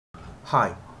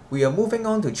Hi, we are moving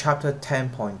on to chapter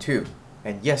 10.2,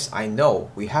 and yes, I know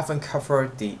we haven't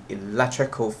covered the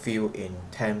electrical field in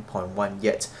 10.1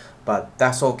 yet, but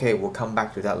that's okay, we'll come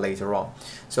back to that later on.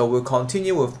 So we'll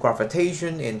continue with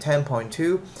gravitation in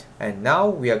 10.2, and now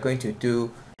we are going to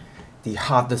do the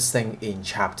hardest thing in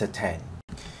chapter 10.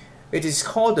 It is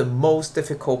called the most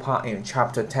difficult part in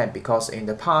chapter 10 because in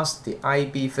the past, the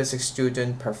IB physics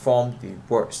student performed the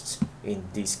worst in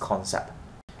this concept.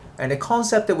 And the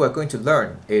concept that we're going to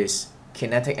learn is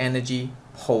kinetic energy,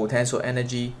 potential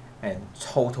energy, and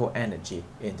total energy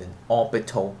in an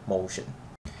orbital motion.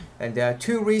 And there are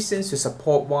two reasons to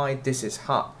support why this is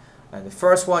hard. And the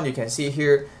first one you can see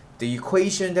here, the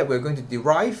equation that we're going to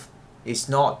derive is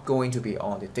not going to be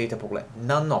on the data booklet.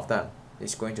 None of them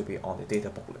is going to be on the data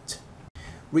booklet.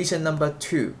 Reason number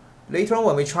two, later on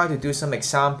when we try to do some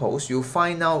examples, you'll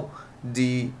find out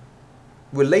the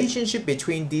relationship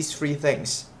between these three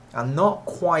things are not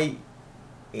quite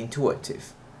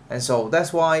intuitive, and so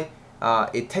that's why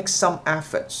it takes some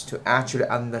efforts to actually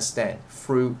understand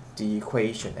through the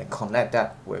equation and connect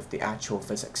that with the actual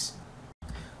physics.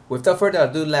 Without further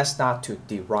ado, let's start to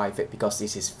derive it because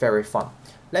this is very fun.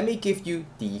 Let me give you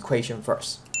the equation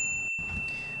first.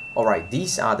 Alright,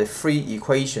 these are the three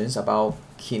equations about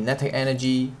kinetic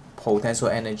energy, potential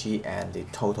energy, and the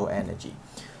total energy.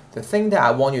 The thing that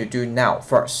I want you to do now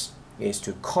first is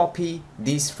to copy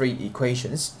these three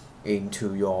equations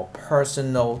into your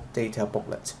personal data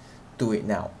booklet. Do it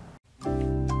now.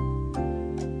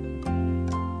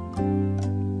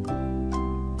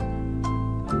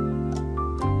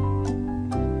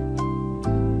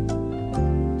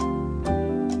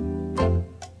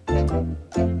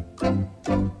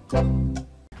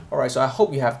 Alright, so I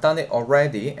hope you have done it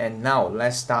already, and now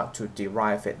let's start to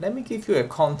derive it. Let me give you a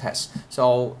context.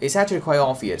 So it's actually quite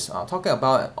obvious. Talking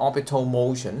about an orbital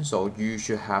motion, so you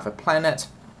should have a planet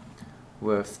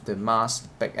with the mass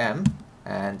big M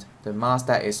and the mass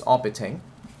that is orbiting.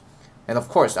 And of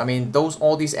course, I mean,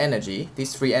 all these energy,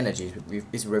 these three energies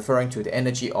is referring to the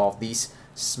energy of these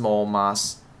small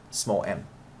mass, small m.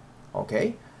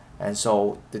 Okay? And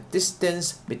so the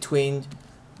distance between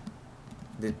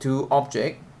the two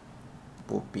objects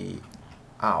would be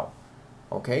r.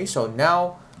 Okay, so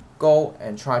now go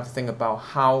and try to think about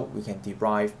how we can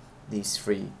derive these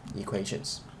three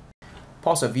equations.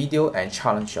 Pause the video and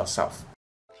challenge yourself.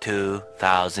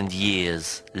 2,000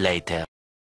 years later.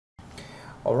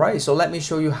 Alright, so let me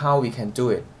show you how we can do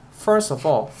it. First of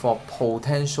all, for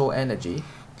potential energy,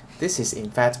 this is in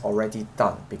fact already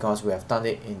done because we have done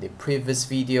it in the previous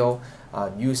video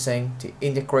using the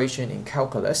integration in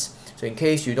calculus. So in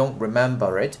case you don't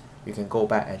remember it, you can go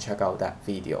back and check out that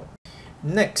video.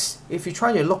 Next, if you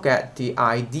try to look at the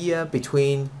idea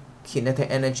between kinetic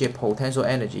energy and potential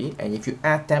energy, and if you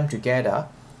add them together,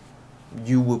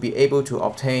 you will be able to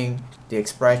obtain the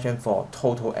expression for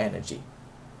total energy,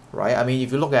 right? I mean,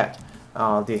 if you look at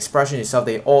the expression itself,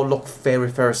 they all look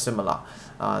very similar.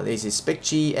 This is big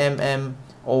G mm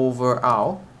over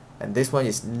R, and this one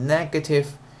is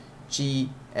negative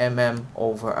G mm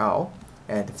over R,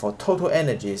 and for total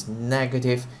energy is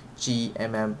negative G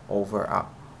mm over R,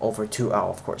 over 2R,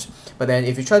 of course. But then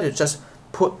if you try to just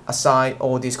put aside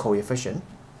all these coefficients,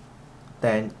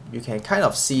 then you can kind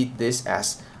of see this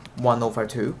as 1 over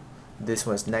 2. This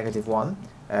one is negative 1,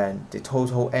 and the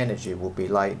total energy will be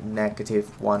like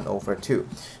negative 1 over 2.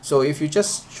 So if you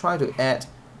just try to add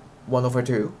 1 over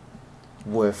 2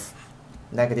 with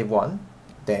negative 1,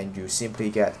 then you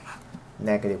simply get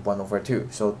negative 1 over 2.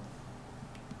 So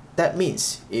that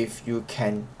means if you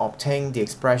can obtain the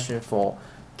expression for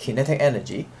kinetic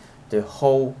energy, the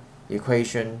whole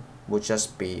equation would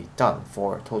just be done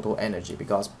for total energy,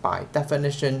 because by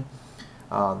definition,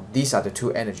 these are the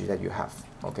two energies that you have.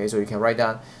 Okay, so you can write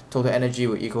down total energy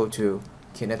will equal to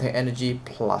kinetic energy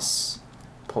plus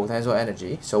potential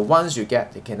energy. So once you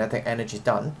get the kinetic energy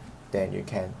done, then you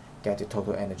can get the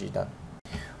total energy done.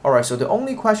 Alright, so the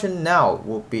only question now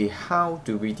would be how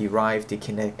do we derive the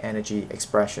kinetic energy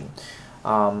expression?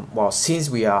 Well,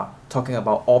 since we are talking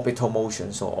about orbital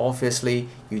motion, so obviously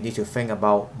you need to think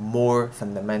about more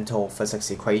fundamental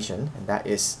physics equation, and that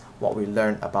is what we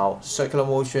learned about circular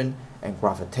motion and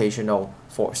gravitational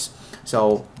force.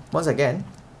 So once again,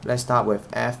 let's start with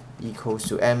F equals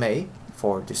to ma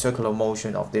for the circular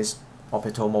motion of this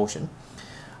orbital motion.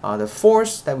 The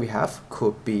force that we have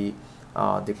could be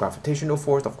the gravitational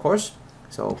force, of course.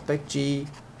 So big G,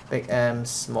 big M,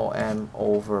 small m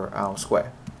over R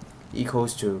squared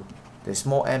equals to the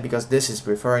small m, because this is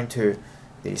referring to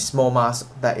the small mass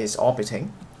that is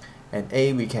orbiting, and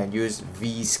A we can use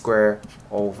V squared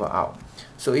over R.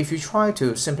 So if you try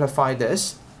to simplify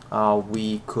this,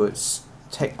 we could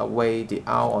take away the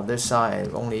R on this side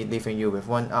and only leaving you with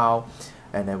one R,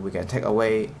 and then we can take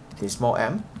away the small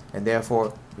m, and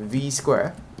therefore V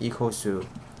squared equals to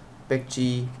big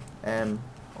G m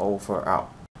over R.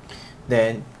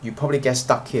 Then you probably get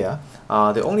stuck here.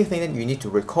 The only thing that you need to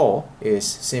recall is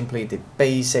simply the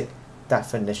basic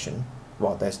definition.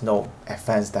 Well, there's no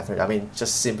advanced definition, I mean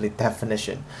just simply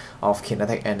definition of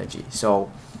kinetic energy.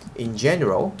 So in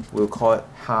general, we'll call it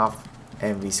half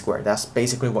mv squared. That's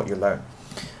basically what you learn.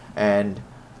 And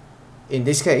in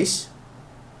this case,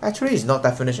 actually it's not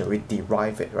definition, we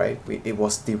derive it, right? It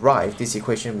was derived, this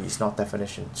equation is not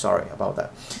definition, sorry about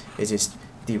that. It is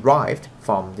derived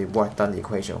from the work done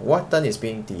equation. Work done is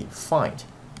being defined,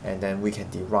 and then we can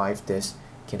derive this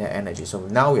kinetic energy. So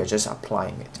now we are just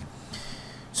applying it.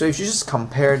 So if you just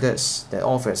compare this, then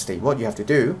obviously what you have to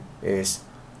do is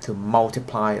to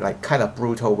multiply, like kind of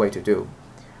brutal way to do.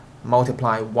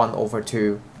 Multiply 1 over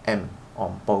 2 m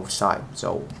on both sides.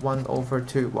 So 1 over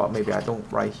 2, well maybe I don't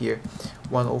write here,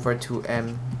 1 over 2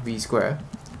 m v squared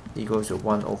equals to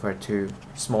 1 over 2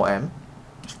 small m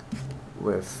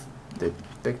with the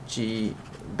big G,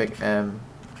 big M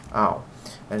R.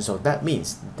 And so that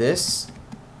means this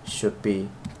should be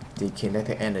the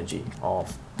kinetic energy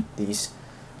of these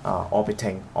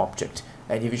orbiting object.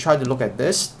 And if you try to look at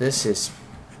this, this is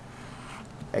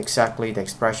exactly the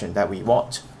expression that we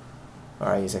want.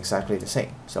 Alright, it's exactly the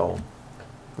same. So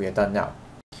we are done now.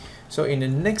 So in the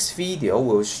next video,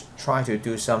 we'll try to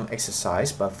do some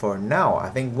exercise, but for now, I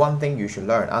think one thing you should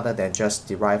learn, other than just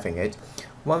deriving it,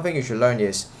 one thing you should learn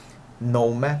is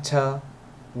no matter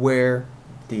where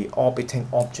the orbiting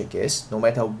object is, no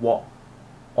matter what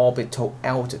orbital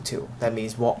altitude, that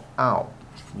means what R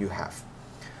you have,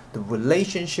 the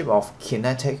relationship of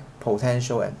kinetic,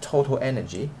 potential, and total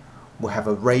energy will have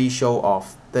a ratio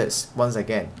of this. Once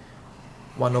again,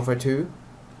 1 over 2,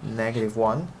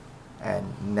 -1,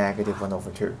 and -1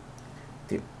 over 2.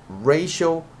 The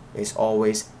ratio is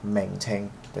always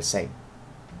maintained the same.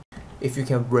 If you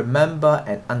can remember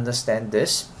and understand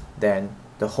this, then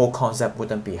the whole concept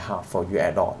wouldn't be hard for you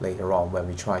at all later on when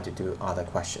we try to do other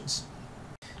questions.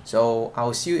 So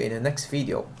I'll see you in the next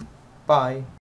video. Bye!